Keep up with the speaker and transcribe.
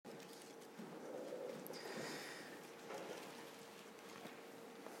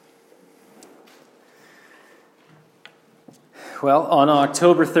Well, on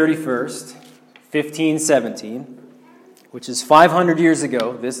October 31st, 1517, which is 500 years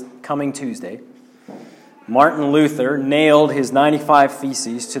ago, this coming Tuesday, Martin Luther nailed his 95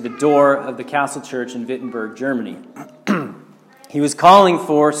 Theses to the door of the Castle Church in Wittenberg, Germany. He was calling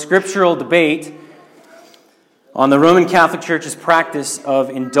for scriptural debate on the Roman Catholic Church's practice of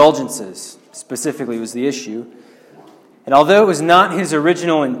indulgences, specifically was the issue. And although it was not his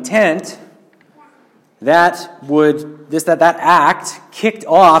original intent, that act kicked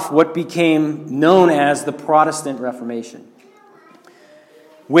off what became known as the Protestant Reformation,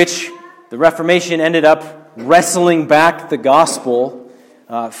 which the Reformation ended up wrestling back the gospel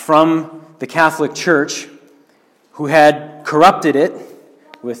from the Catholic Church, who had corrupted it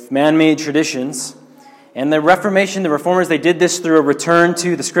with man-made traditions. And the Reformation, the Reformers, they did this through a return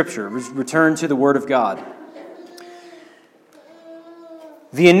to the Scripture, return to the Word of God.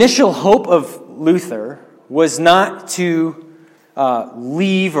 The initial hope of Luther was not to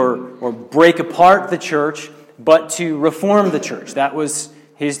leave or break apart the church, but to reform the church. That was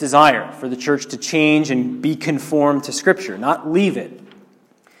his desire, for the church to change and be conformed to Scripture, not leave it.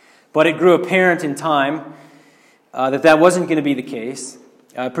 But it grew apparent in time that wasn't going to be the case,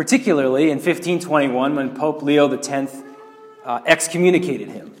 particularly in 1521 when Pope Leo X excommunicated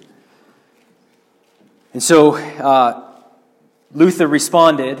him. And so Luther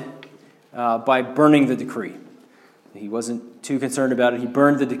responded by burning the decree. He wasn't too concerned about it. He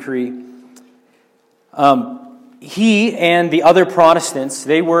burned the decree. He and the other Protestants,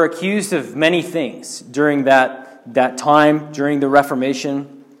 they were accused of many things during that time, during the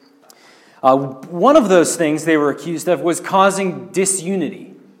Reformation. One of those things they were accused of was causing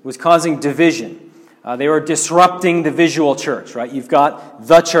disunity, was causing division. They were disrupting the visual church, right? You've got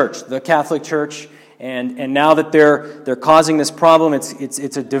the church, the Catholic Church, and now that they're causing this problem,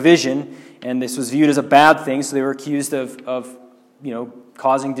 it's a division, and this was viewed as a bad thing, so they were accused of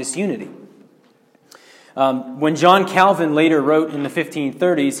causing disunity. When John Calvin later wrote in the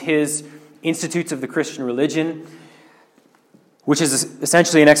 1530s his Institutes of the Christian Religion, which is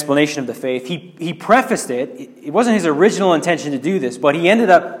essentially an explanation of the faith, he prefaced it. It wasn't his original intention to do this, but he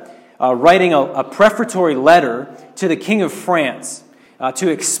ended up writing a prefatory letter to the King of France to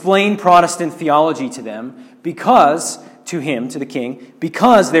explain Protestant theology to them, to the king,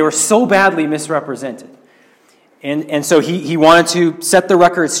 because they were so badly misrepresented. And so he wanted to set the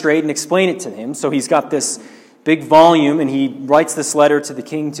record straight and explain it to him. So he's got this big volume, and he writes this letter to the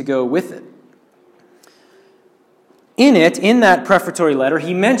king to go with it. In that prefatory letter,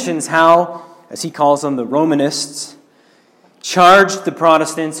 he mentions how, as he calls them, the Romanists, charged the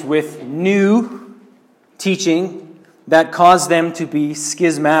Protestants with new teaching that caused them to be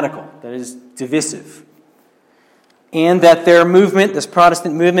schismatical, that is, divisive. And that their movement, this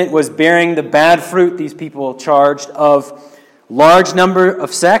Protestant movement, was bearing the bad fruit, these people charged, of large number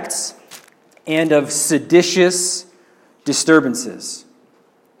of sects and of seditious disturbances.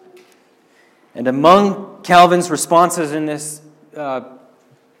 And among Calvin's responses in this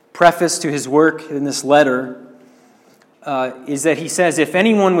preface to his work, in this letter, is that he says, if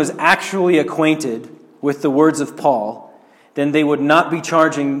anyone was actually acquainted with the words of Paul, then they would not be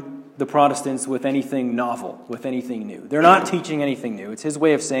charging the Protestants with anything novel, with anything new. They're not teaching anything new. It's his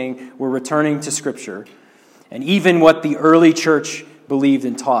way of saying we're returning to Scripture, and even what the early church believed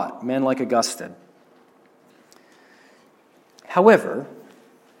and taught, men like Augustine. However,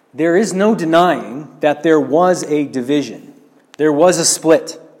 there is no denying that there was a division. There was a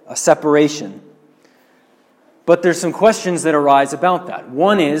split, a separation. But there's some questions that arise about that.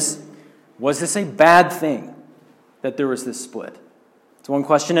 One is, was this a bad thing that there was this split? It's one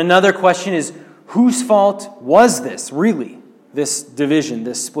question. Another question is, whose fault was this, really, this division,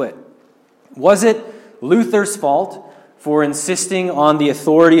 this split? Was it Luther's fault for insisting on the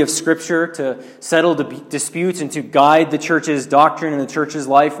authority of Scripture to settle disputes and to guide the church's doctrine and the church's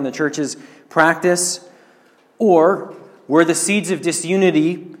life and the church's practice? Or were the seeds of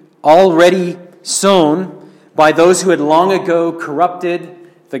disunity already sown by those who had long ago corrupted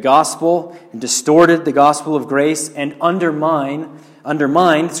the gospel and distorted the gospel of grace and undermined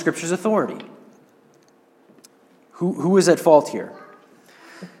Scripture's authority? Who is at fault here?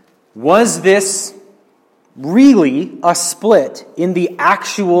 Was this really a split in the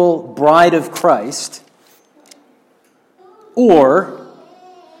actual bride of Christ? Or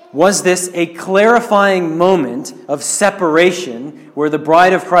was this a clarifying moment of separation where the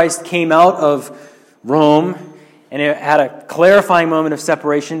bride of Christ came out of Rome and it had a clarifying moment of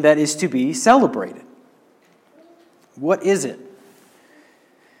separation that is to be celebrated? What is it?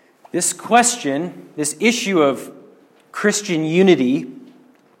 This question, this issue of Christian unity,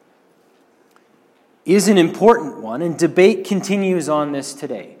 is an important one, and debate continues on this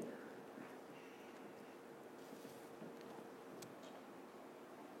today.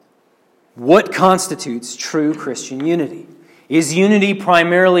 What constitutes true Christian unity? Is unity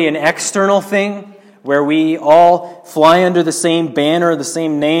primarily an external thing, where we all fly under the same banner, the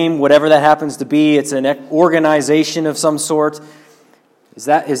same name, whatever that happens to be? It's an organization of some sort. Is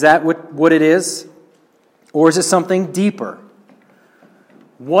that what it is? Or is it something deeper?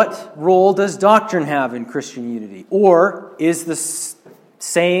 What role does doctrine have in Christian unity? Or is the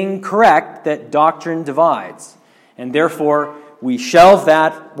saying correct that doctrine divides, and therefore we shelve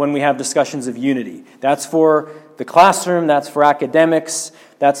that when we have discussions of unity? That's for the classroom, that's for academics,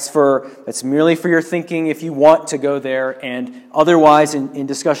 that's merely for your thinking if you want to go there, and otherwise in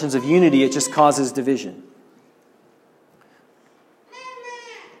discussions of unity it just causes division.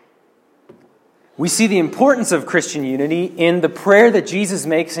 We see the importance of Christian unity in the prayer that Jesus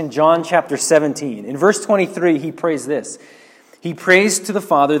makes in John chapter 17. In verse 23, he prays this. He prays to the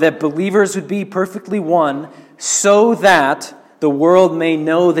Father that believers would be perfectly one, so that the world may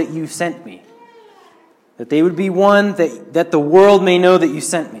know that you sent me. That they would be one, that the world may know that you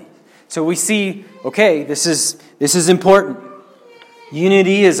sent me. So we see, okay, this is important.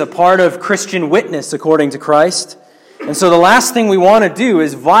 Unity is a part of Christian witness according to Christ. And so the last thing we want to do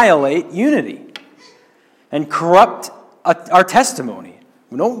is violate unity and corrupt our testimony.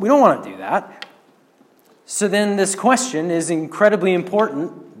 We don't want to do that. So then this question is incredibly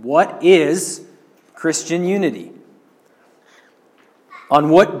important. What is Christian unity? On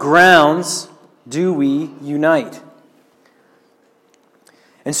what grounds do we unite?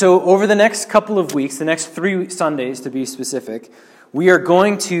 And so over the next couple of weeks, the next 3 Sundays to be specific, we are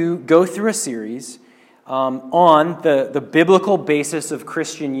going to go through a series on the biblical basis of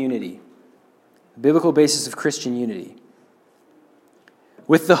Christian unity. Biblical basis of Christian unity.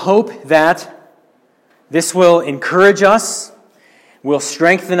 With the hope that this will encourage us, will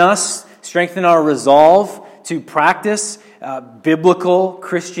strengthen us, strengthen our resolve to practice biblical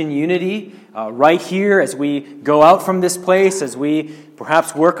Christian unity right here as we go out from this place, as we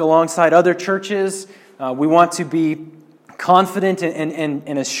perhaps work alongside other churches. We want to be confident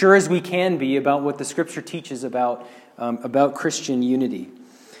and as sure as we can be about what the Scripture teaches about Christian unity.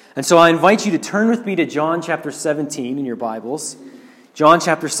 And so I invite you to turn with me to John chapter 17 in your Bibles. John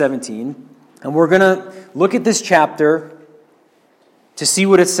chapter 17. And we're going to look at this chapter to see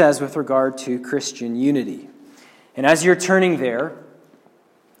what it says with regard to Christian unity. And as you're turning there,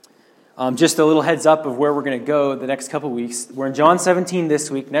 just a little heads up of where we're going to go the next couple weeks. We're in John 17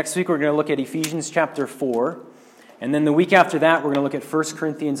 this week. Next week we're going to look at Ephesians chapter 4. And then the week after that we're going to look at 1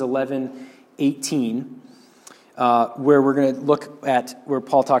 Corinthians 11:18. Where we're going to look at where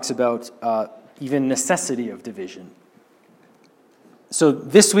Paul talks about even necessity of division. So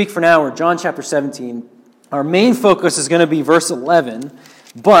this week for now, we're John chapter 17. Our main focus is going to be verse 11,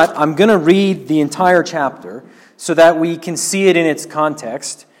 but I'm going to read the entire chapter so that we can see it in its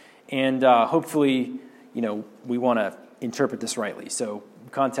context, and hopefully, we want to interpret this rightly. So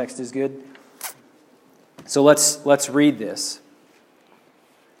context is good. So let's read this.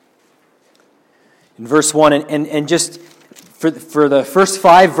 In verse 1, and just for the first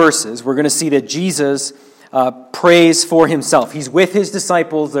 5 verses, we're going to see that Jesus prays for himself. He's with his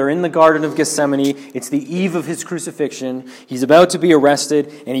disciples. They're in the Garden of Gethsemane. It's the eve of his crucifixion. He's about to be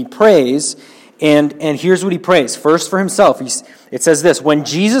arrested, and he prays. And here's what he prays. First for himself. It says this, when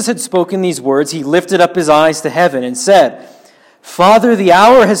Jesus had spoken these words, he lifted up his eyes to heaven and said, Father, the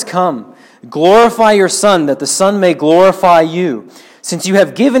hour has come. Glorify your Son, that the Son may glorify you, since you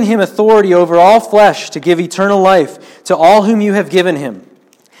have given him authority over all flesh to give eternal life to all whom you have given him.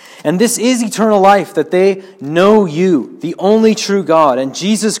 And this is eternal life, that they know you, the only true God, and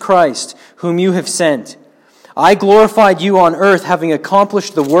Jesus Christ, whom you have sent. I glorified you on earth, having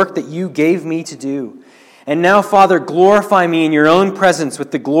accomplished the work that you gave me to do. And now, Father, glorify me in your own presence with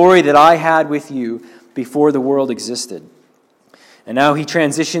the glory that I had with you before the world existed. And now he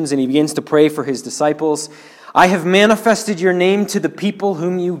transitions and he begins to pray for his disciples. I have manifested your name to the people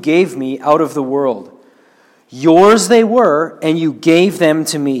whom you gave me out of the world. Yours they were, and you gave them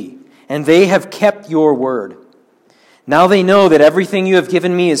to me, and they have kept your word. Now they know that everything you have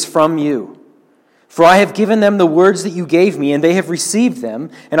given me is from you. For I have given them the words that you gave me, and they have received them,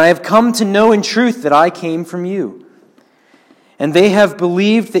 and I have come to know in truth that I came from you. And they have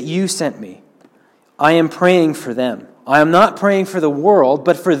believed that you sent me. I am praying for them. I am not praying for the world,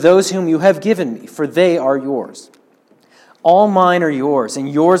 but for those whom you have given me, for they are yours. All mine are yours, and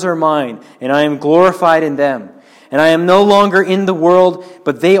yours are mine, and I am glorified in them. And I am no longer in the world,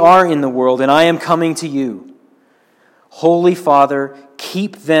 but they are in the world, and I am coming to you. Holy Father,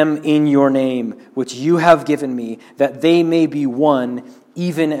 keep them in your name, which you have given me, that they may be one,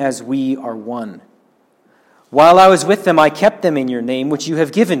 even as we are one. While I was with them, I kept them in your name, which you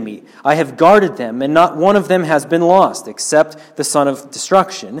have given me. I have guarded them, and not one of them has been lost, except the son of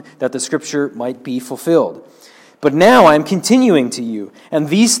destruction, that the scripture might be fulfilled. But now I am continuing to you, and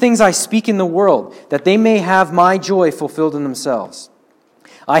these things I speak in the world, that they may have my joy fulfilled in themselves.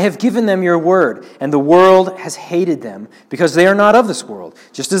 I have given them your word, and the world has hated them, because they are not of this world,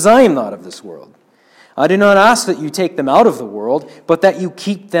 just as I am not of this world. I do not ask that you take them out of the world, but that you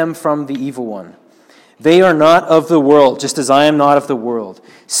keep them from the evil one. They are not of the world, just as I am not of the world.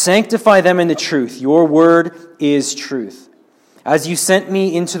 Sanctify them in the truth. Your word is truth. As you sent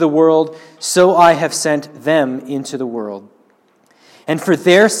me into the world, so I have sent them into the world. And for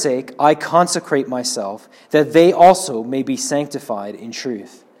their sake I consecrate myself, that they also may be sanctified in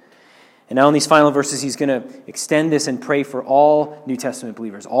truth. And now in these final verses, he's going to extend this and pray for all New Testament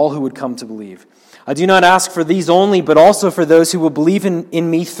believers, all who would come to believe. I do not ask for these only, but also for those who will believe in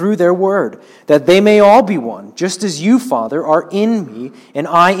me through their word, that they may all be one, just as you, Father, are in me and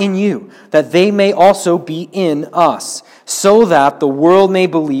I in you, that they may also be in us, so that the world may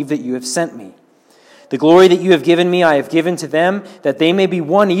believe that you have sent me. The glory that you have given me, I have given to them, that they may be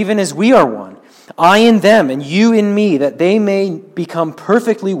one, even as we are one. I in them, and you in me, that they may become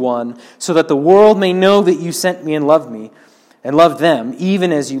perfectly one, so that the world may know that you sent me, and loved them,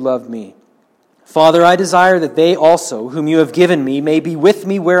 even as you loved me. Father, I desire that they also, whom you have given me, may be with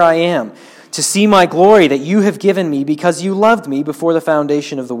me where I am, to see my glory that you have given me, because you loved me before the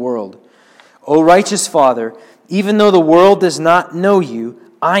foundation of the world. O righteous Father, even though the world does not know you,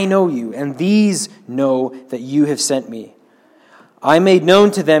 I know you, and these know that you have sent me. I made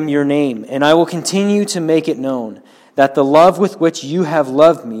known to them your name, and I will continue to make it known, that the love with which you have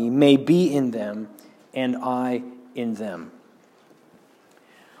loved me may be in them, and I in them.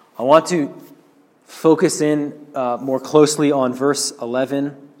 I want to focus in more closely on verse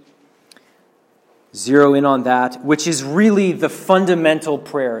 11. Zero in on that, which is really the fundamental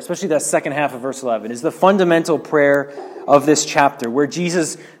prayer, especially that second half of verse 11, is the fundamental prayer of this chapter, where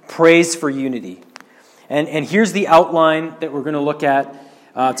Jesus prays for unity. And here's the outline that we're going to look at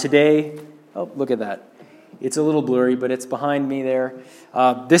today. Oh, look at that. It's a little blurry, but it's behind me there.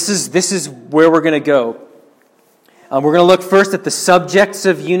 This is where we're going to go. We're going to look first at the subjects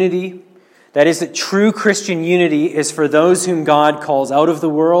of unity. That is, that true Christian unity is for those whom God calls out of the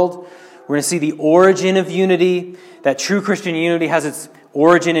world. We're going to see the origin of unity, that true Christian unity has its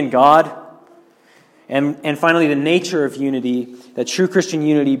origin in God. And finally, the nature of unity, that true Christian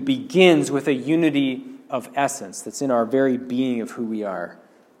unity begins with a unity of essence that's in our very being of who we are.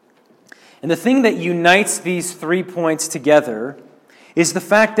 And the thing that unites these 3 points together is the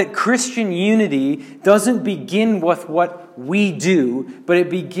fact that Christian unity doesn't begin with what we do, but it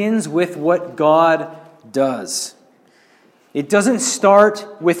begins with what God does. It doesn't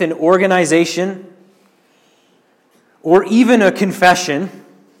start with an organization or even a confession,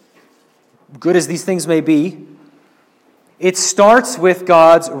 good as these things may be. It starts with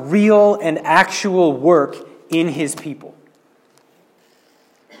God's real and actual work in His people.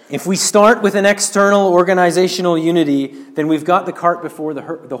 If we start with an external organizational unity, then we've got the cart before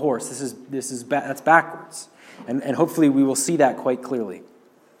the horse. That's backwards, and hopefully we will see that quite clearly.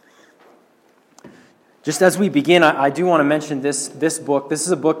 Just as we begin, I do want to mention this book. This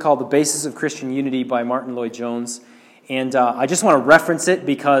is a book called The Basis of Christian Unity by Martin Lloyd-Jones. And I just want to reference it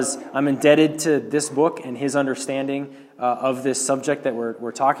because I'm indebted to this book and his understanding of this subject that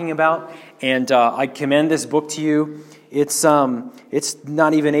we're talking about. And I commend this book to you. It's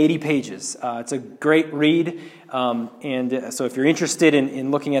not even 80 pages. It's a great read. And so if you're interested in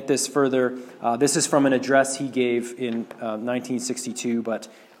looking at this further, this is from an address he gave in 1962. But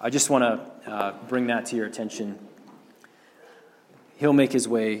I just want to bring that to your attention. He'll make his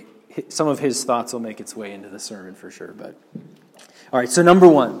way. Some of his thoughts will make its way into the sermon for sure. But all right, so number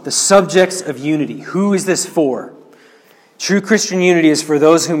one, the subjects of unity. Who is this for? True Christian unity is for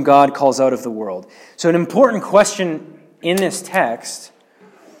those whom God calls out of the world. So an important question in this text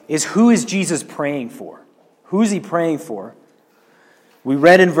is, who is Jesus praying for? Who is he praying for? We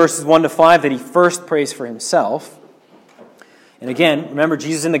read in verses 1 to 5 that he first prays for himself. And again, remember,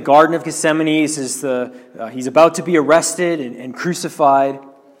 Jesus in the Garden of Gethsemane, he's about to be arrested and crucified.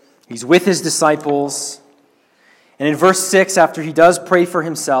 He's with his disciples. And in verse 6, after he does pray for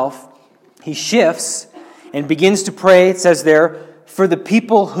himself, he shifts and begins to pray, it says there, for the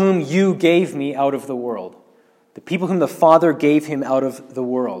people whom you gave me out of the world. The people whom the Father gave him out of the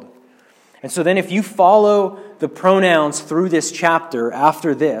world. And so then if you follow the pronouns through this chapter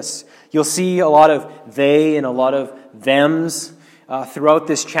after this, you'll see a lot of they and a lot of thems throughout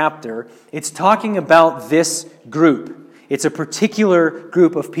this chapter. It's talking about this group. It's a particular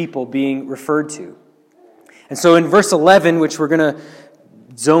group of people being referred to. And so in verse 11, which we're going to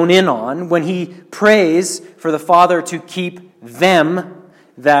zone in on, when he prays for the Father to keep them,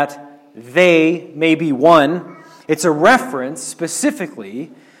 that they may be one, it's a reference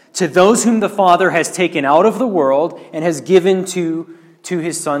specifically to those whom the Father has taken out of the world and has given to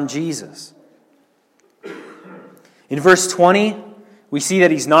his Son Jesus. In verse 20, we see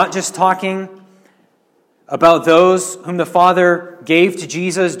that he's not just talking about those whom the Father gave to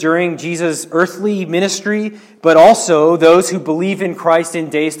Jesus during Jesus' earthly ministry, but also those who believe in Christ in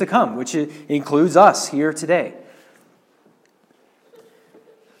days to come, which includes us here today.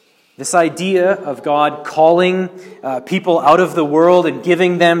 This idea of God calling people out of the world and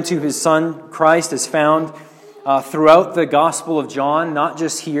giving them to his Son Christ is found throughout the Gospel of John, not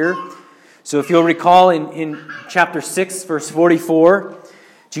just here. So if you'll recall in chapter 6, verse 44,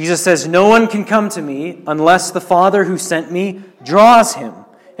 Jesus says, "No one can come to me unless the Father who sent me draws him,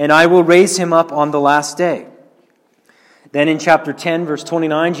 and I will raise him up on the last day." Then in chapter 10, verse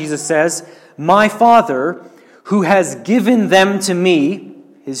 29, Jesus says, "My Father who has given them to me,"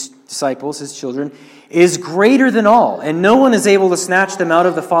 his disciples, his children, "is greater than all, and no one is able to snatch them out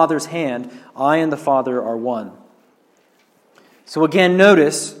of the Father's hand. I and the Father are one." So again,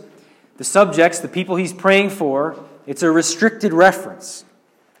 notice the subjects, the people he's praying for, it's a restricted reference.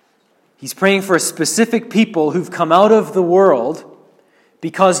 He's praying for a specific people who've come out of the world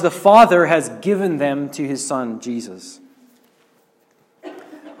because the Father has given them to his Son, Jesus.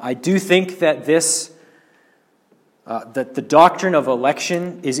 I do think that that the doctrine of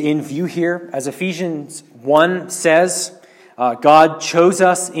election is in view here. As Ephesians 1 says, God chose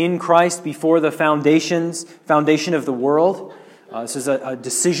us in Christ before the foundation of the world. This is a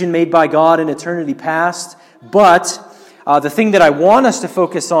decision made by God in eternity past. But the thing that I want us to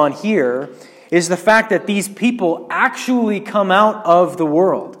focus on here is the fact that these people actually come out of the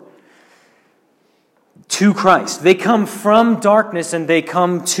world to Christ. They come from darkness and they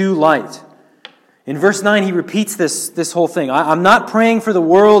come to light. In verse 9, he repeats this whole thing. "I'm not praying for the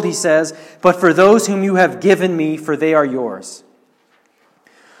world," he says, "but for those whom you have given me, for they are yours."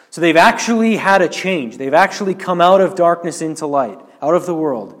 So they've actually had a change. They've actually come out of darkness into light, out of the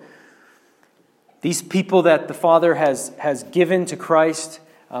world. These people that the Father has given to Christ,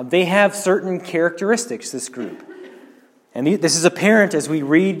 they have certain characteristics, this group. And this is apparent as we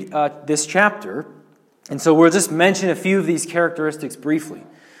read this chapter. And so we'll just mention a few of these characteristics briefly.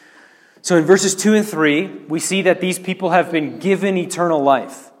 So in verses 2 and 3, we see that these people have been given eternal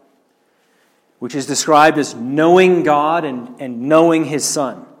life, which is described as knowing God and knowing his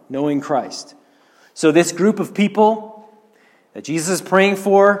Son, knowing Christ. So this group of people that Jesus is praying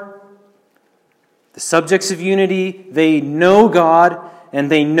for, the subjects of unity, they know God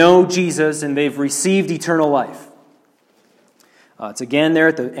and they know Jesus and they've received eternal life. It's again there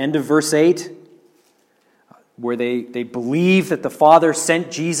at the end of verse 8, where they believe that the Father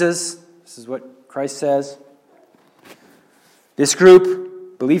sent Jesus. This is what Christ says. This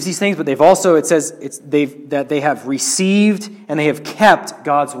group believes these things, but they've also, it says that they have received and they have kept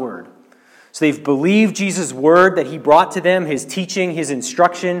God's word. So they've believed Jesus' word that he brought to them, his teaching, his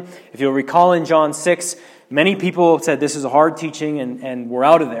instruction. If you'll recall in John 6, many people said this is a hard teaching and we're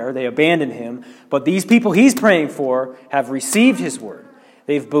out of there. They abandoned him. But these people he's praying for have received his word.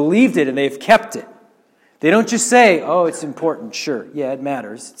 They've believed it and they've kept it. They don't just say, "Oh, it's important." Sure, yeah, it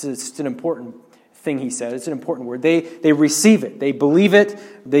matters. It's an important thing he said. It's an important word. They receive it. They believe it.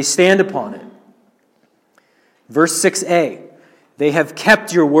 They stand upon it. Verse 6a, "They have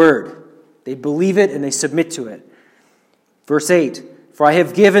kept your word." They believe it and they submit to it. Verse 8, "For I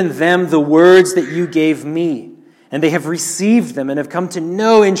have given them the words that you gave me, and they have received them and have come to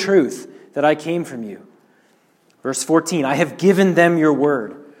know in truth that I came from you." Verse 14, "I have given them your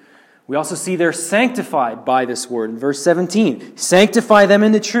word." We also see they're sanctified by this word. In verse 17, "Sanctify them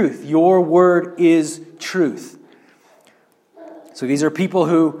in the truth. Your word is truth." So these are people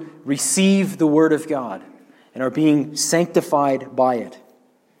who receive the word of God and are being sanctified by it.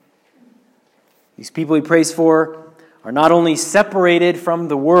 These people he prays for are not only separated from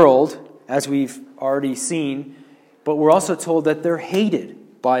the world, as we've already seen, but we're also told that they're hated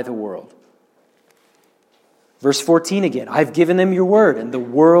by the world. Verse 14 again, "I've given them your word, and the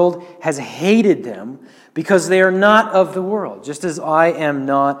world has hated them because they are not of the world, just as I am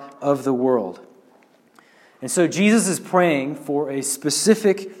not of the world." And so Jesus is praying for a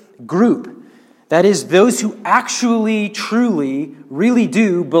specific group. That is, those who actually, truly, really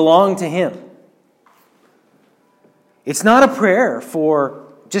do belong to him. It's not a prayer for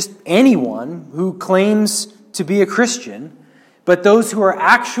just anyone who claims to be a Christian, but those who are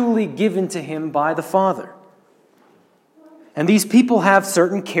actually given to him by the Father. And these people have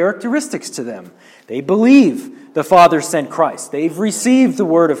certain characteristics to them. They believe the Father sent Christ. They've received the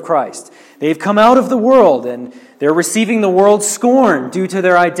word of Christ. They've come out of the world, and they're receiving the world's scorn due to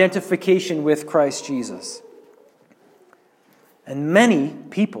their identification with Christ Jesus. And many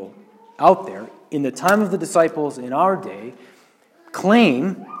people out there, in the time of the disciples in our day,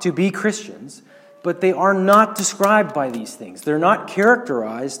 claim to be Christians, but they are not described by these things. They're not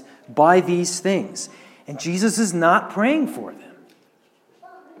characterized by these things. And Jesus is not praying for them.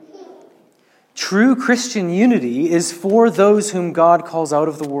 True Christian unity is for those whom God calls out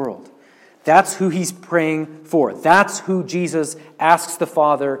of the world. That's who he's praying for. That's who Jesus asks the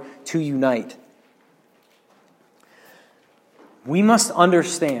Father to unite. We must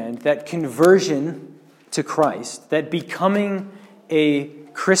understand that conversion to Christ, that becoming a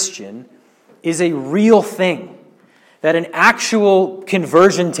Christian, is a real thing. That an actual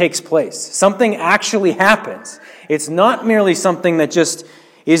conversion takes place. Something actually happens. It's not merely something that just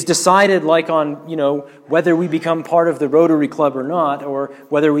is decided like on, whether we become part of the Rotary Club or not, or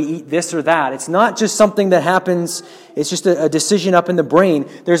whether we eat this or that. It's not just something that happens, it's just a decision up in the brain.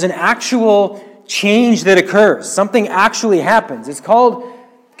 There's an actual change that occurs. Something actually happens. It's called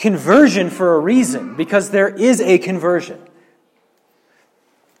conversion for a reason, because there is a conversion.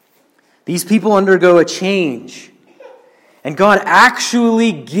 These people undergo a change. And God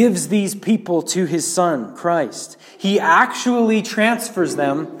actually gives these people to his Son, Christ. He actually transfers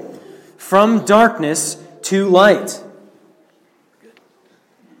them from darkness to light.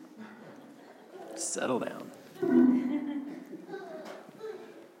 Settle down.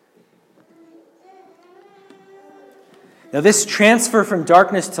 Now this transfer from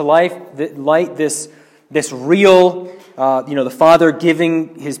darkness to light, this real, the Father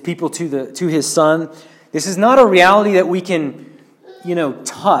giving his people to his Son, this is not a reality that we can,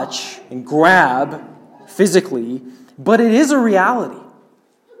 touch and grab physically, but it is a reality.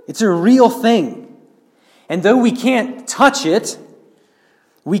 It's a real thing. And though we can't touch it,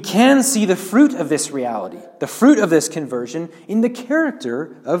 we can see the fruit of this reality, the fruit of this conversion in the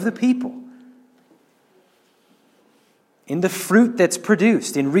character of the people. In the fruit that's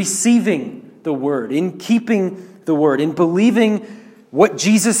produced, in receiving the word, in keeping the word, in believing what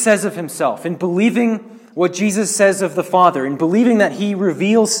Jesus says of himself, in believing what Jesus says of the Father, in believing that he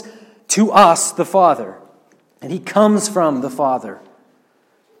reveals to us the Father, and he comes from the Father.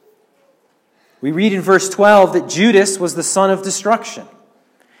 We read in verse 12 that Judas was the son of destruction.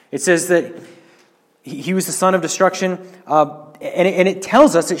 It says that he was the son of destruction, and it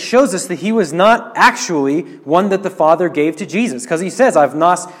tells us, it shows us that he was not actually one that the Father gave to Jesus, because he says, I've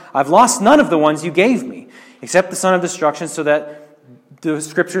lost none of the ones you gave me, except the son of destruction, so that the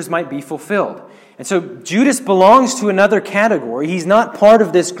scriptures might be fulfilled. And so Judas belongs to another category. He's not part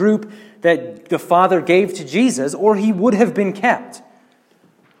of this group that the Father gave to Jesus, or he would have been kept.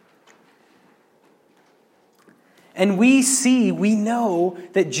 And we know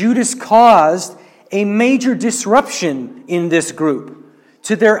that Judas caused a major disruption in this group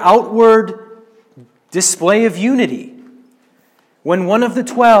to their outward display of unity. When one of the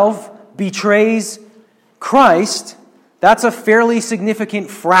 12 betrays Christ, that's a fairly significant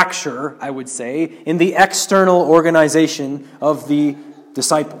fracture, I would say, in the external organization of the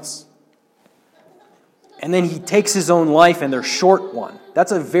disciples. And then he takes his own life, and they're short one.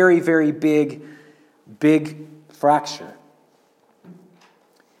 That's a very, very big fracture.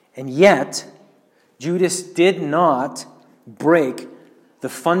 And yet, Judas did not break the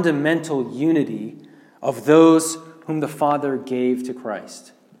fundamental unity of those whom the Father gave to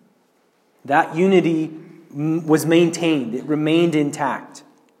Christ. That unity was maintained. It remained intact.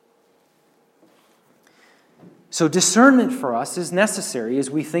 So discernment for us is necessary as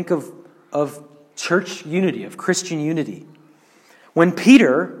we think of church unity, of Christian unity. When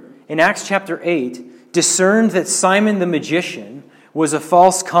Peter, in Acts chapter 8, discerned that Simon the magician was a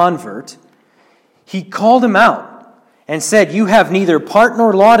false convert, he called him out and said, "You have neither part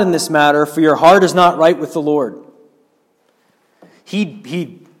nor lot in this matter, for your heart is not right with the Lord."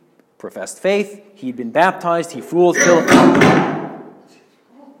 He professed faith, he'd been baptized, he fooled Philip.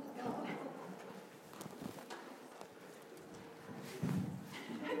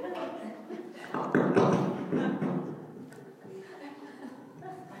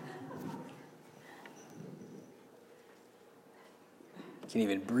 Can't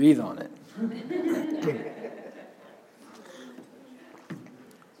even breathe on it.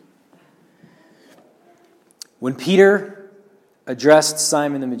 When Peter addressed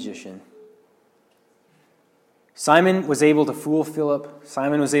Simon the magician, Simon was able to fool Philip.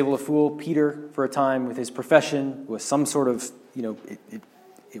 Simon was able to fool Peter for a time with his profession, with some sort of, it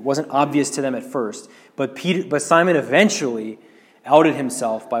wasn't obvious to them at first. But Simon eventually outed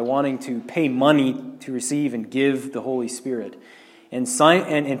himself by wanting to pay money to receive and give the Holy Spirit.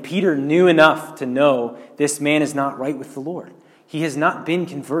 And Peter knew enough to know this man is not right with the Lord. He has not been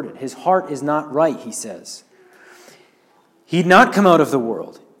converted. His heart is not right, he says. He'd not come out of the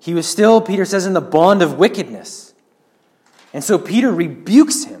world. He was still, Peter says, in the bond of wickedness. And so Peter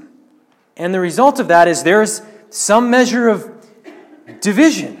rebukes him. And the result of that is there's some measure of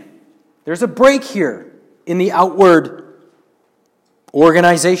division. There's a break here in the outward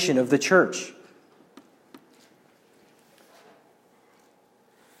organization of the church.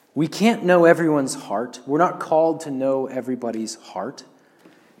 We can't know everyone's heart. We're not called to know everybody's heart.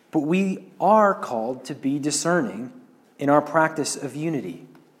 But we are called to be discerning in our practice of unity.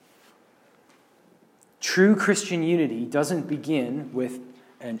 True Christian unity doesn't begin with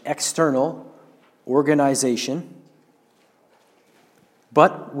an external organization,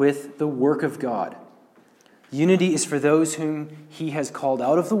 but with the work of God. Unity is for those whom He has called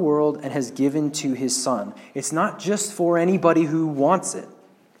out of the world and has given to His Son. It's not just for anybody who wants it.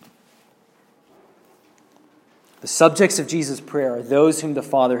 The subjects of Jesus' prayer are those whom the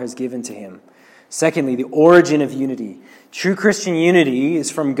Father has given to Him. Secondly, the origin of unity. True Christian unity is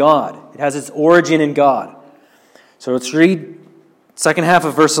from God. It has its origin in God. So let's read second half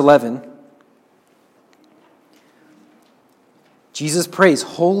of verse 11. Jesus prays,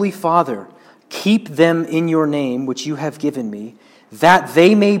 Holy Father, keep them in your name, which you have given me, that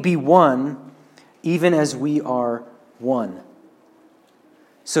they may be one, even as we are one.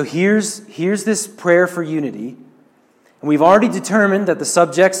 So here's this prayer for unity. And we've already determined that the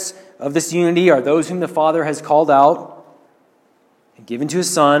subjects of this unity are those whom the Father has called out and given to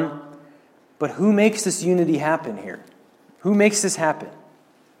His Son. But who makes this unity happen here? Who makes this happen?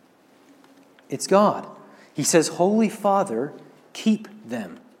 It's God. He says, Holy Father, keep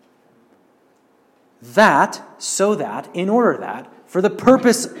them. In order that, for the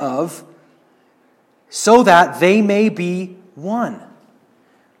purpose of, so that they may be one.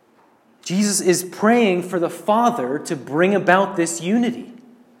 Jesus is praying for the Father to bring about this unity.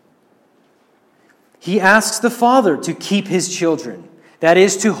 He asks the Father to keep His children. That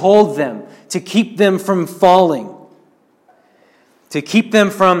is, to hold them, to keep them from falling, to keep them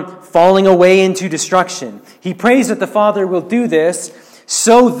from falling away into destruction. He prays that the Father will do this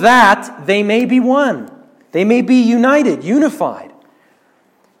so that they may be one. They may be united, unified.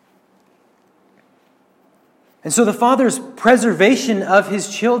 And so the Father's preservation of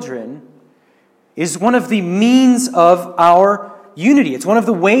His children is one of the means of our unity. It's one of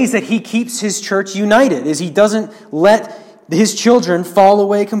the ways that He keeps His church united, is He doesn't let His children fall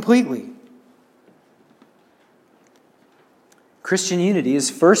away completely. Christian unity is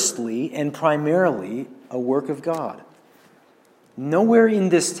firstly and primarily a work of God. Nowhere in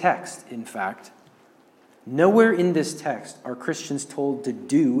this text, in fact, are Christians told to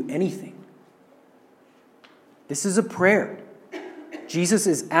do anything. This is a prayer. Jesus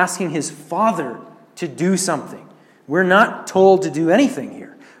is asking His Father to do something. We're not told to do anything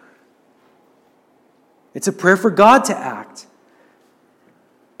here. It's a prayer for God to act.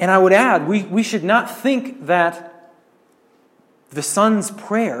 And I would add, we should not think that the Son's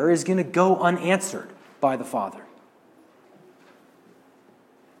prayer is going to go unanswered by the Father.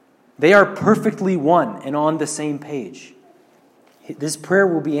 They are perfectly one and on the same page. This prayer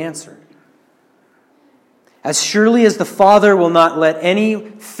will be answered. As surely as the Father will not let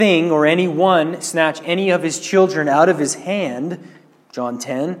anything or anyone snatch any of His children out of His hand, John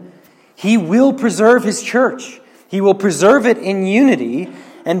 10, He will preserve His church. He will preserve it in unity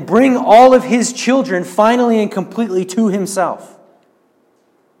and bring all of His children finally and completely to Himself.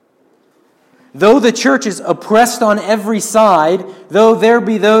 Though the church is oppressed on every side, though there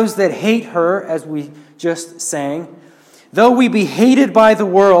be those that hate her, as we just sang, though we be hated by the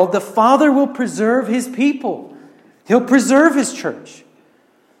world, the Father will preserve His people. He'll preserve His church.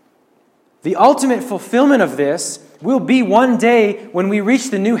 The ultimate fulfillment of this will be one day when we reach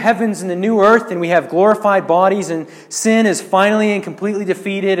the new heavens and the new earth and we have glorified bodies and sin is finally and completely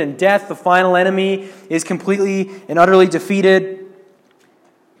defeated and death, the final enemy, is completely and utterly defeated.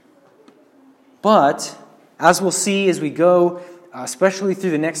 But, as we'll see as we go, especially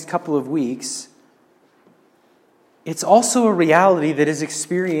through the next couple of weeks, it's also a reality that is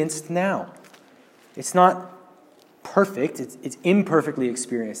experienced now. It's not perfect, it's imperfectly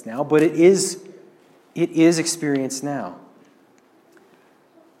experienced now, but it is experienced now.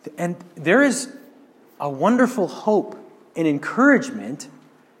 And there is a wonderful hope and encouragement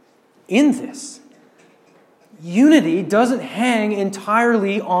in this. unity doesn't hang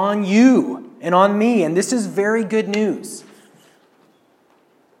entirely on you and on me, and this is very good news.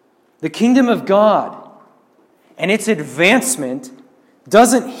 The kingdom of God and its advancement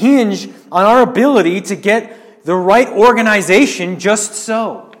doesn't hinge on our ability to get the right organization just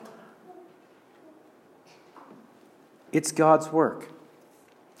so. It's God's work.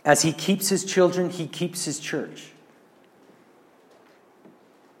 As He keeps His children, He keeps His church.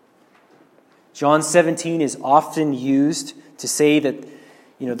 John 17 is often used to say that,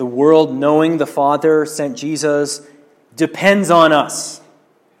 the world knowing the Father sent Jesus depends on us.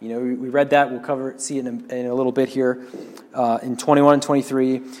 We read that. We'll see it in a little bit here in 21 and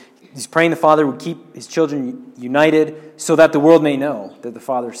 23. He's praying the Father would keep His children united so that the world may know that the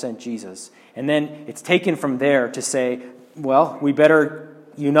Father sent Jesus. And then it's taken from there to say, well, we better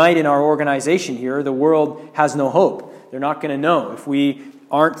unite in our organization here. The world has no hope. They're not going to know if we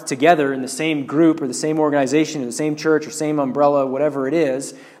aren't together in the same group or the same organization or the same church or same umbrella, whatever it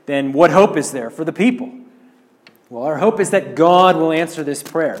is, then what hope is there for the people? Well, our hope is that God will answer this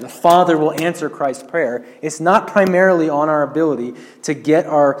prayer. The Father will answer Christ's prayer. It's not primarily on our ability to get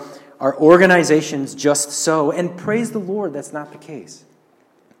our organizations just so. And praise the Lord, that's not the case.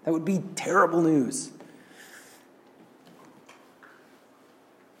 That would be terrible news.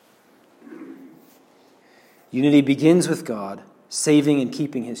 Unity begins with God saving and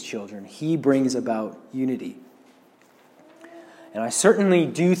keeping His children. He brings about unity. And I certainly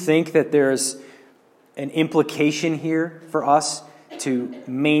do think that there's an implication here for us to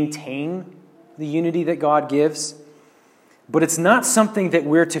maintain the unity that God gives. But it's not something that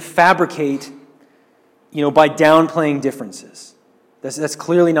we're to fabricate, by downplaying differences. That's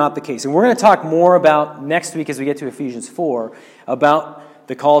clearly not the case. And we're going to talk more about next week as we get to Ephesians 4 about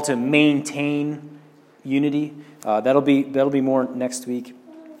the call to maintain unity. That'll be more next week.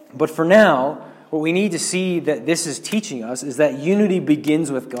 But for now, what we need to see that this is teaching us is that unity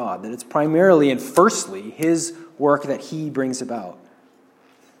begins with God, that it's primarily and firstly His work that He brings about.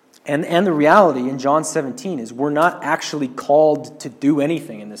 And the reality in John 17 is we're not actually called to do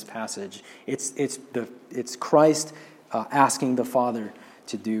anything in this passage. It's Christ asking the Father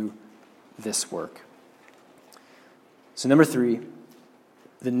to do this work. So number 3,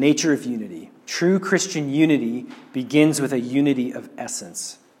 the nature of unity. True Christian unity begins with a unity of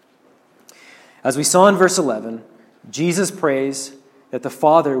essence. As we saw in verse 11, Jesus prays that the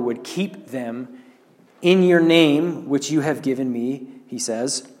Father would keep them in your name, which you have given me, He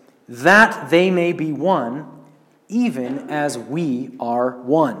says, that they may be one, even as we are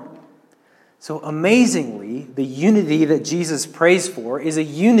one. So amazingly, the unity that Jesus prays for is a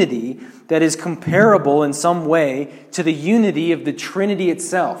unity that is comparable in some way to the unity of the Trinity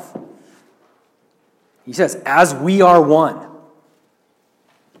itself. He says, as we are one.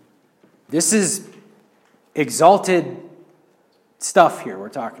 This is exalted stuff here we're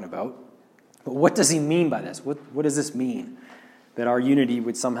talking about. But what does He mean by this? What does this mean? That our unity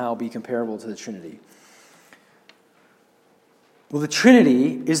would somehow be comparable to the Trinity? Well, the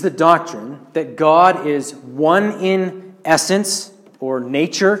Trinity is the doctrine that God is one in essence or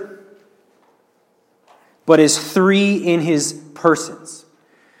nature, but is three in His persons.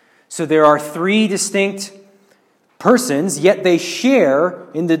 So there are three distinct persons, yet they share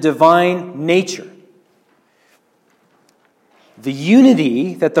in the divine nature. The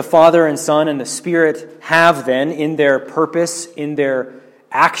unity that the Father and Son and the Spirit have then in their purpose, in their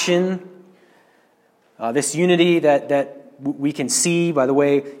action, this unity that we can see by the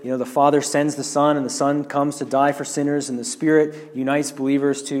way, the Father sends the Son and the Son comes to die for sinners and the Spirit unites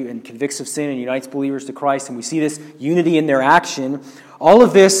believers to and convicts of sin and unites believers to Christ, and we see this unity in their action. All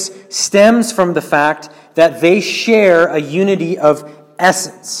of this stems from the fact that they share a unity of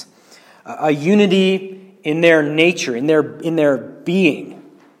essence, a unity in their nature, in their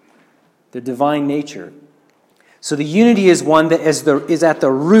being, their divine nature. So the unity is one that is at the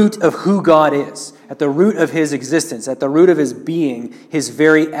root of who God is, at the root of His existence, at the root of His being, His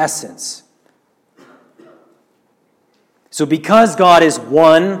very essence. So because God is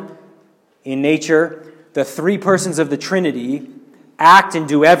one in nature, the three persons of the Trinity act and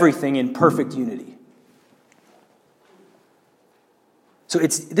do everything in perfect unity. So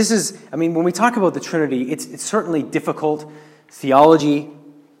when we talk about the Trinity, it's certainly difficult theology.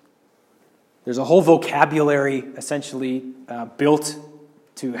 There's a whole vocabulary essentially built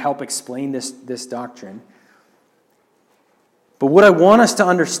to help explain this doctrine. But what I want us to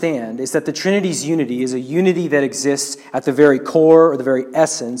understand is that the Trinity's unity is a unity that exists at the very core or the very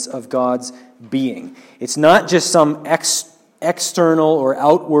essence of God's being. It's not just some external or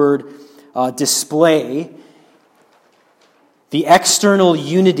outward display. The external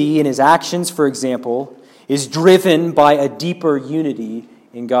unity in His actions, for example, is driven by a deeper unity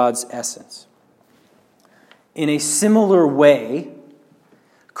in God's essence. In a similar way,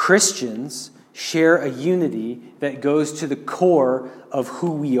 Christians share a unity that goes to the core of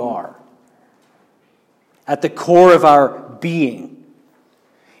who we are, at the core of our being.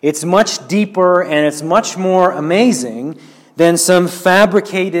 It's much deeper and it's much more amazing than some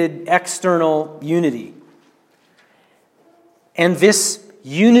fabricated external unity. And this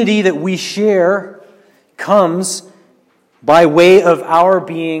unity that we share comes by way of our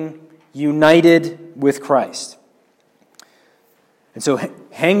being united with Christ. And so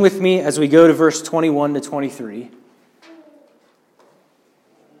hang with me as we go to verse 21 to 23.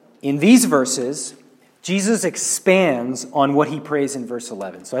 In these verses, Jesus expands on what he prays in verse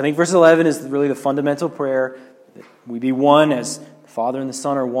 11. So I think verse 11 is really the fundamental prayer, that we be one as the Father and the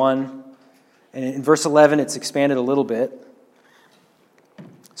Son are one. And in verse 11, it's expanded a little bit.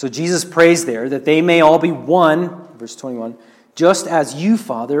 So Jesus prays there that they may all be one, verse 21, just as you,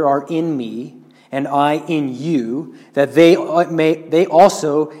 Father, are in me, and I in you, that they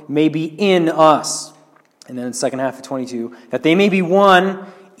also may be in us. And then in the second half of 22, that they may be one,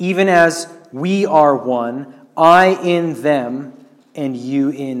 even as we are one, I in them, and you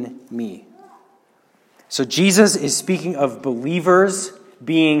in me. So Jesus is speaking of believers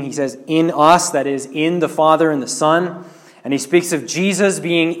being, he says, in us, that is, in the Father and the Son. And he speaks of Jesus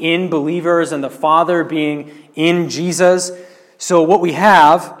being in believers and the Father being in Jesus. So what we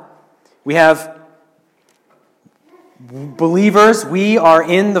have believers, we are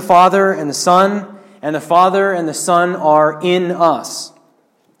in the Father and the Son, and the Father and the Son are in us.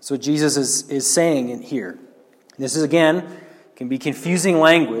 That's what Jesus is saying in here. This is, again, can be confusing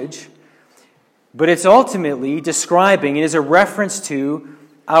language, but it's ultimately describing, it is a reference to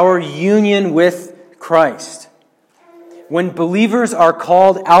our union with Christ. When believers are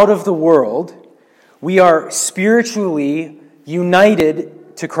called out of the world, we are spiritually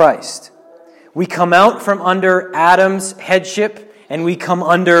united to Christ. We come out from under Adam's headship, and we come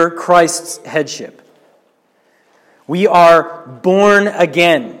under Christ's headship. We are born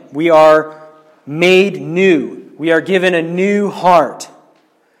again. We are made new. We are given a new heart.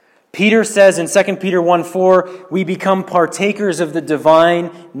 Peter says in 2 Peter 1:4, we become partakers of the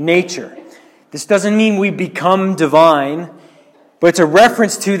divine nature. This doesn't mean we become divine, but it's a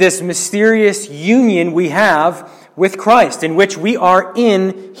reference to this mysterious union we have with Christ, in which we are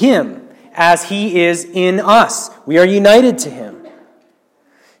in Him as He is in us. We are united to Him.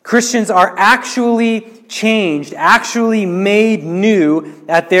 Christians are actually changed, actually made new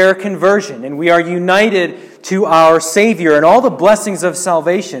at their conversion, and we are united to our Savior, and all the blessings of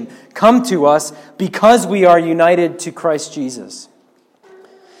salvation come to us because we are united to Christ Jesus.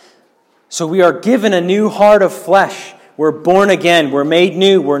 So we are given a new heart of flesh. We're born again. We're made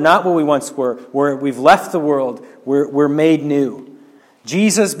new. We're not what we once were. We've left the world. We're made new.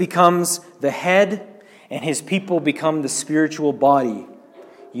 Jesus becomes the head, and His people become the spiritual body.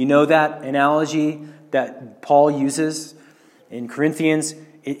 You know that analogy that Paul uses in Corinthians?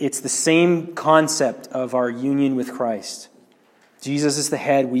 It's the same concept of our union with Christ. Jesus is the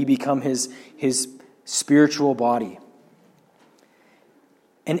head. We become His spiritual body.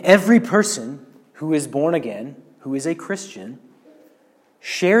 And every person who is born again, who is a Christian,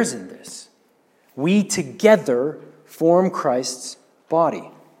 shares in this. We together form Christ's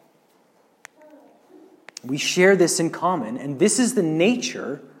body. We share this in common, and this is the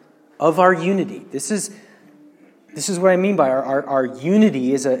nature of our unity. This is what I mean by our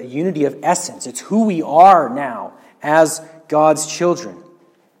unity is a unity of essence. It's who we are now as God's children.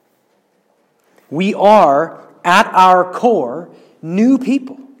 We are, at our core, new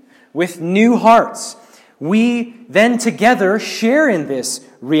people with new hearts. We then together share in this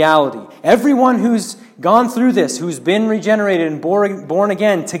reality. Everyone who's gone through this, who's been regenerated and born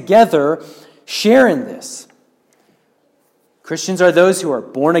again, together share in this. Christians are those who are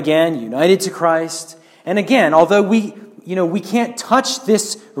born again, united to Christ. And again, although we can't touch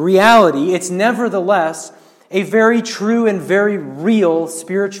this reality, it's nevertheless a very true and very real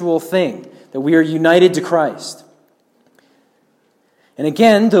spiritual thing, that we are united to Christ. And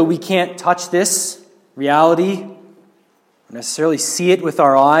again, though we can't touch this reality, necessarily see it with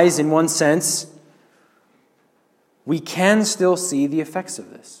our eyes in one sense, we can still see the effects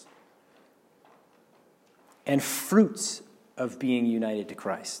of this and fruits of being united to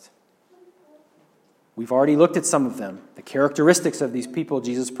Christ. We've already looked at some of them, the characteristics of these people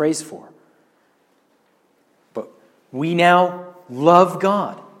Jesus prays for. But we now love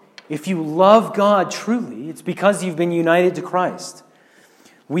God. If you love God truly, it's because you've been united to Christ.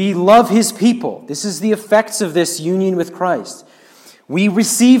 We love His people. This is the effects of this union with Christ. We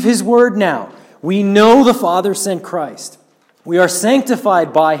receive His word now. We know the Father sent Christ. We are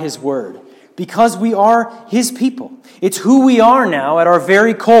sanctified by his word because we are his people. It's who we are now at our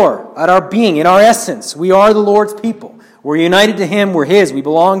very core, at our being, in our essence. We are the Lord's people. We're united to him. We're his. We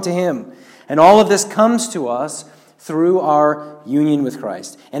belong to him. And all of this comes to us through our union with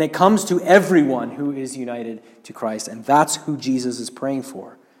Christ. And it comes to everyone who is united to Christ. And that's who Jesus is praying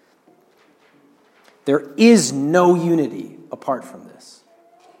for. There is no unity apart from this.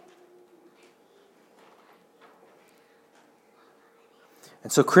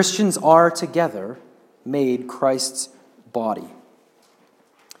 And so Christians are together made Christ's body.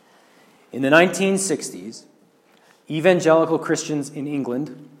 In the 1960s, evangelical Christians in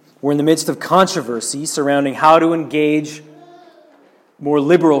England were in the midst of controversy surrounding how to engage more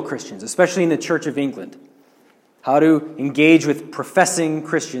liberal Christians, especially in the Church of England. How to engage with professing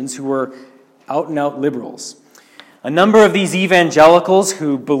Christians who were out-and-out liberals. A number of these evangelicals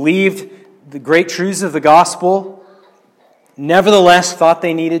who believed the great truths of the gospel nevertheless thought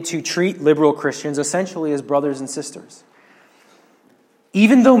they needed to treat liberal Christians essentially as brothers and sisters.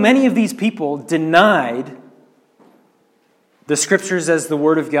 Even though many of these people denied the Scriptures as the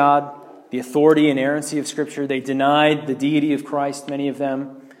Word of God, the authority and inerrancy of Scripture, they denied the deity of Christ, many of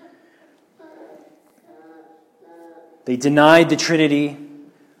them. They denied the Trinity.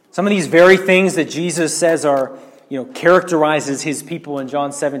 Some of these very things that Jesus says are, characterizes his people in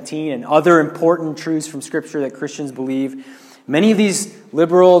John 17 and other important truths from Scripture that Christians believe. Many of these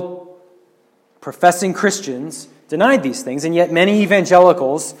liberal professing Christians denied these things, and yet many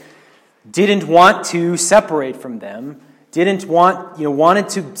evangelicals didn't want to separate from them, wanted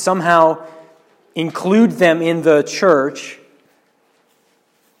to somehow include them in the church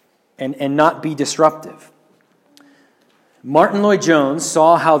and not be disruptive. Martin Lloyd-Jones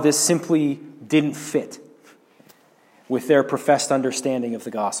saw how this simply didn't fit with their professed understanding of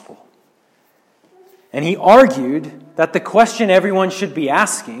the gospel. And he argued that the question everyone should be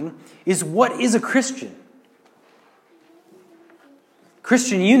asking is, what is a Christian?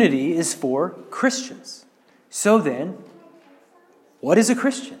 Christian unity is for Christians. So then, what is a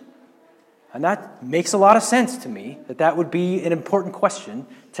Christian? And that makes a lot of sense to me, that would be an important question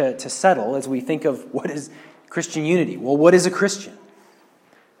to settle as we think of what is Christian unity. Well, what is a Christian?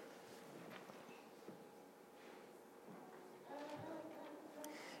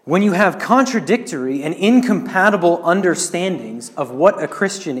 When you have contradictory and incompatible understandings of what a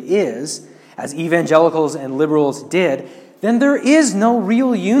Christian is, as evangelicals and liberals did, then there is no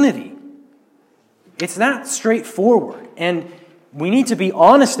real unity. It's that straightforward. And we need to be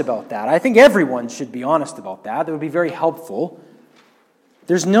honest about that. I think everyone should be honest about that. That would be very helpful.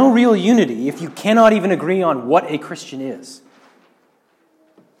 There's no real unity if you cannot even agree on what a Christian is.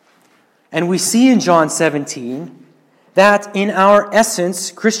 And we see in John 17 that in our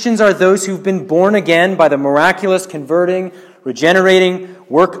essence, Christians are those who've been born again by the miraculous, converting, regenerating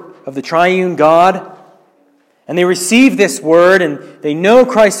work of the triune God. And they receive this word and they know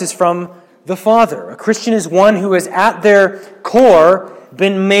Christ is from the Father. A Christian is one who has at their core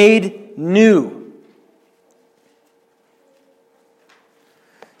been made new.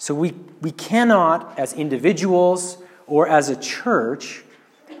 So we cannot, as individuals or as a church,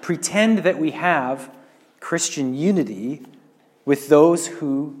 pretend that we have Christian unity with those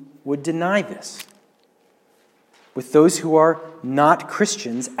who would deny this, with those who are not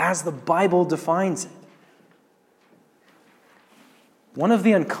Christians as the Bible defines it. One of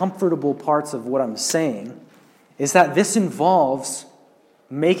the uncomfortable parts of what I'm saying is that this involves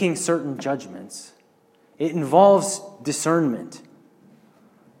making certain judgments. It involves discernment.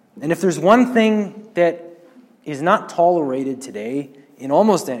 And if there's one thing that is not tolerated today in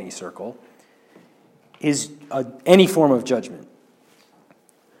almost any circle, is any form of judgment.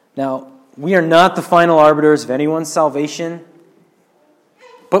 Now, we are not the final arbiters of anyone's salvation,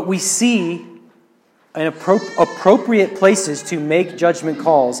 but we see appropriate places to make judgment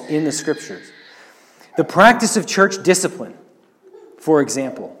calls in the Scriptures. The practice of church discipline, for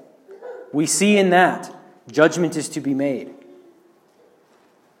example, we see in that judgment is to be made.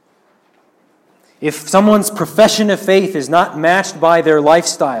 If someone's profession of faith is not matched by their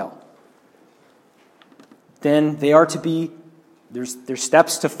lifestyle, then they are to be, there's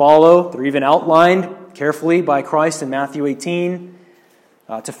steps to follow. They're even outlined carefully by Christ in Matthew 18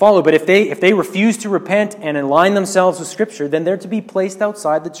 to follow. But if they refuse to repent and align themselves with Scripture, then they're to be placed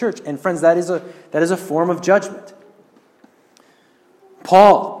outside the church. And friends, that is a form of judgment.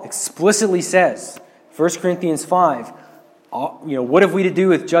 Paul explicitly says, 1 Corinthians 5, what have we to do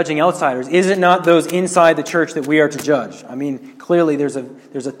with judging outsiders? Is it not those inside the church that we are to judge? I mean, clearly there's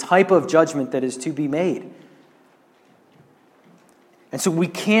a type of judgment that is to be made. And so we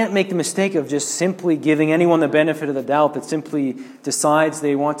can't make the mistake of just simply giving anyone the benefit of the doubt that simply decides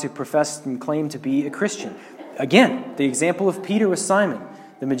they want to profess and claim to be a Christian. Again, the example of Peter with Simon,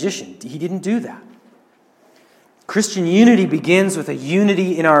 the magician. He didn't do that. Christian unity begins with a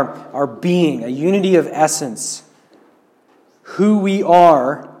unity in our being, a unity of essence. Who we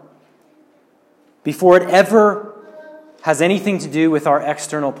are before it ever has anything to do with our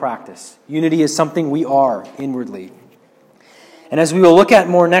external practice. Unity is something we are inwardly. And as we will look at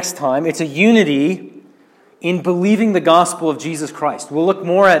more next time, it's a unity in believing the gospel of Jesus Christ. We'll look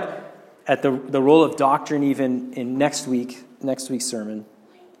more at the role of doctrine even in next week's sermon.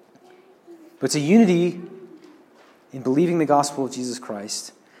 But it's a unity in believing the gospel of Jesus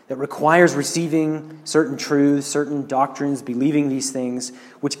Christ that requires receiving certain truths, certain doctrines, believing these things,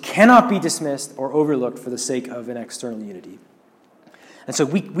 which cannot be dismissed or overlooked for the sake of an external unity. And so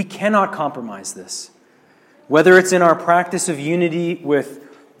we cannot compromise this. Whether it's in our practice of unity with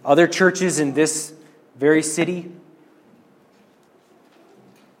other churches in this very city,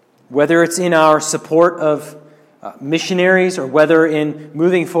 whether it's in our support of missionaries, or whether in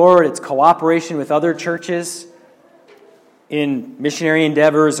moving forward it's cooperation with other churches in missionary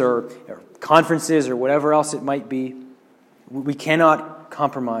endeavors or conferences or whatever else it might be, we cannot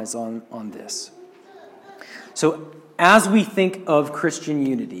compromise on this. So as we think of Christian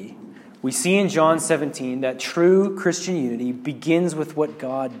unity, we see in John 17 that true Christian unity begins with what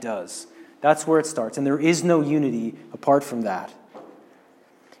God does. That's where it starts, and there is no unity apart from that.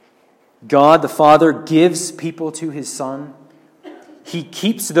 God the Father gives people to His Son. He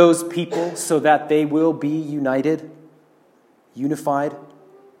keeps those people so that they will be united, unified.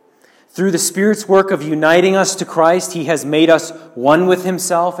 Through the Spirit's work of uniting us to Christ, He has made us one with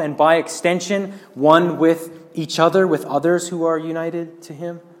Himself, and by extension, one with each other, with others who are united to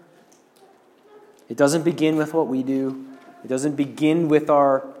Him. It doesn't begin with what we do. It doesn't begin with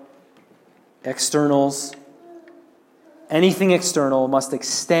our externals. Anything external must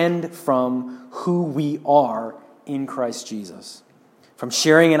extend from who we are in Christ Jesus, from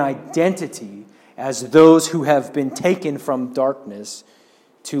sharing an identity as those who have been taken from darkness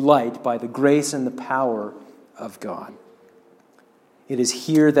to light by the grace and the power of God. It is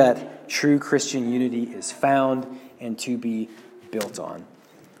here that true Christian unity is found and to be built on.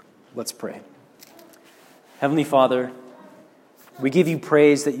 Let's pray. Heavenly Father, we give You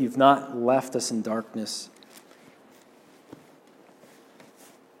praise that You've not left us in darkness.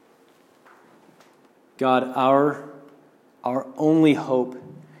 God, our only hope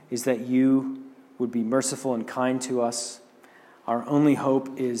is that You would be merciful and kind to us. Our only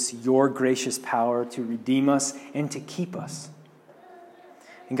hope is Your gracious power to redeem us and to keep us.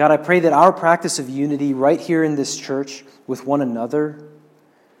 And God, I pray that our practice of unity right here in this church with one another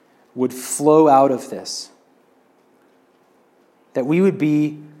would flow out of this. That we would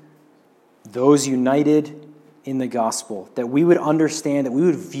be those united in the gospel. That we would understand, that we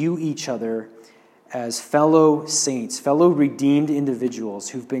would view each other as fellow saints, fellow redeemed individuals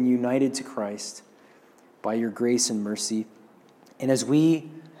who've been united to Christ by Your grace and mercy. And as we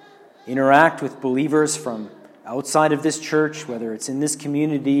interact with believers from outside of this church, whether it's in this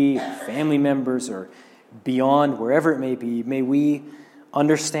community, family members, or beyond, wherever it may be, may we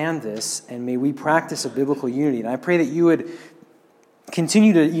understand this and may we practice a biblical unity. And I pray that You would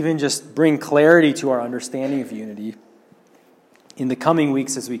continue to even just bring clarity to our understanding of unity in the coming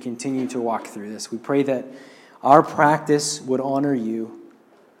weeks as we continue to walk through this. We pray that our practice would honor You.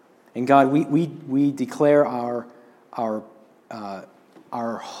 And God, we declare our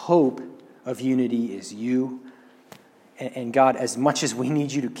hope of unity is You. And God, as much as we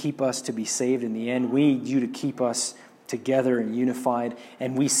need You to keep us to be saved in the end, we need You to keep us together and unified.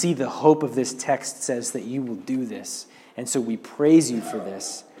 And we see the hope of this text says that You will do this. And so we praise You for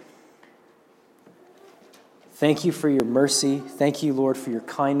this. Thank You for Your mercy. Thank You, Lord, for Your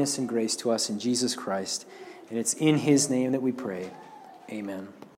kindness and grace to us in Jesus Christ. And it's in His name that we pray. Amen.